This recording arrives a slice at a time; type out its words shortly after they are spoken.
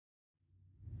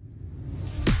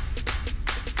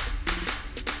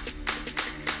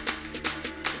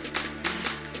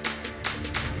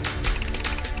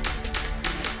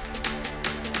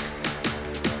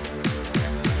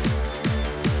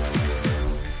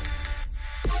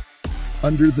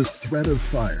under the threat of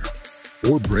fire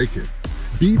or break it.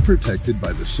 Be protected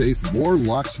by the safe more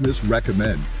locksmiths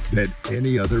recommend than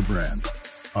any other brand.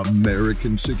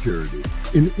 American Security,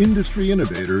 an industry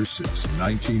innovator since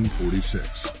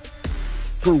 1946.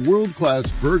 For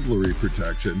world-class burglary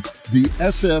protection, the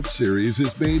SF series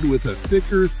is made with a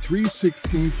thicker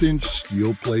 3/16"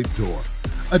 steel plate door,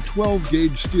 a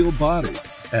 12-gauge steel body,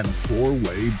 and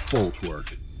 4-way bolt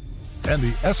work. And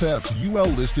the SF's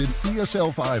UL-listed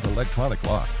ESL5 electronic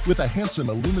lock with a handsome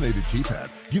illuminated keypad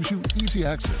gives you easy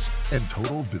access and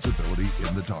total visibility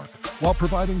in the dark, while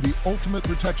providing the ultimate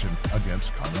protection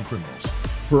against common criminals.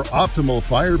 For optimal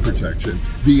fire protection,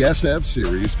 the SF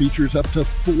series features up to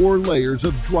 4 layers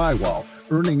of drywall,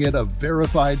 earning it a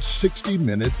verified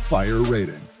 60-minute fire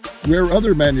rating. Where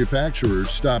other manufacturers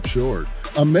stop short,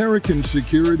 American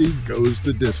Security goes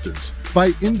the distance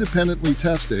by independently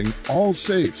testing all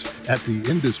safes at the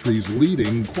industry's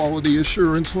leading quality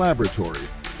assurance laboratory,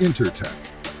 Intertek.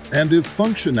 And if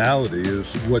functionality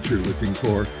is what you're looking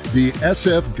for, the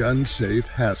SF gun safe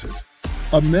has it.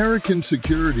 American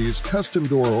Security's custom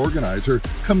door organizer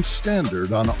comes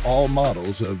standard on all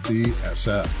models of the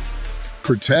SF.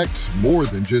 Protect more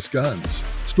than just guns.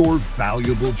 Store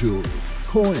valuable jewelry,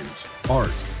 coins,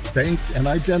 art, bank and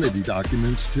identity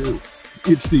documents too.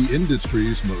 It's the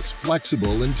industry's most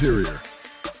flexible interior.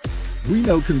 We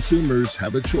know consumers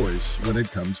have a choice when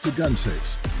it comes to gun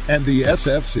safes, and the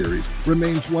SF series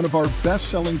remains one of our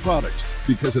best-selling products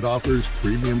because it offers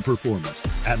premium performance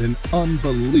at an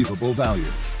unbelievable value.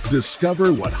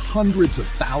 Discover what hundreds of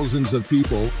thousands of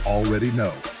people already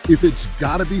know. If it's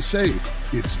gotta be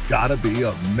safe, it's gotta be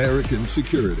American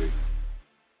Security.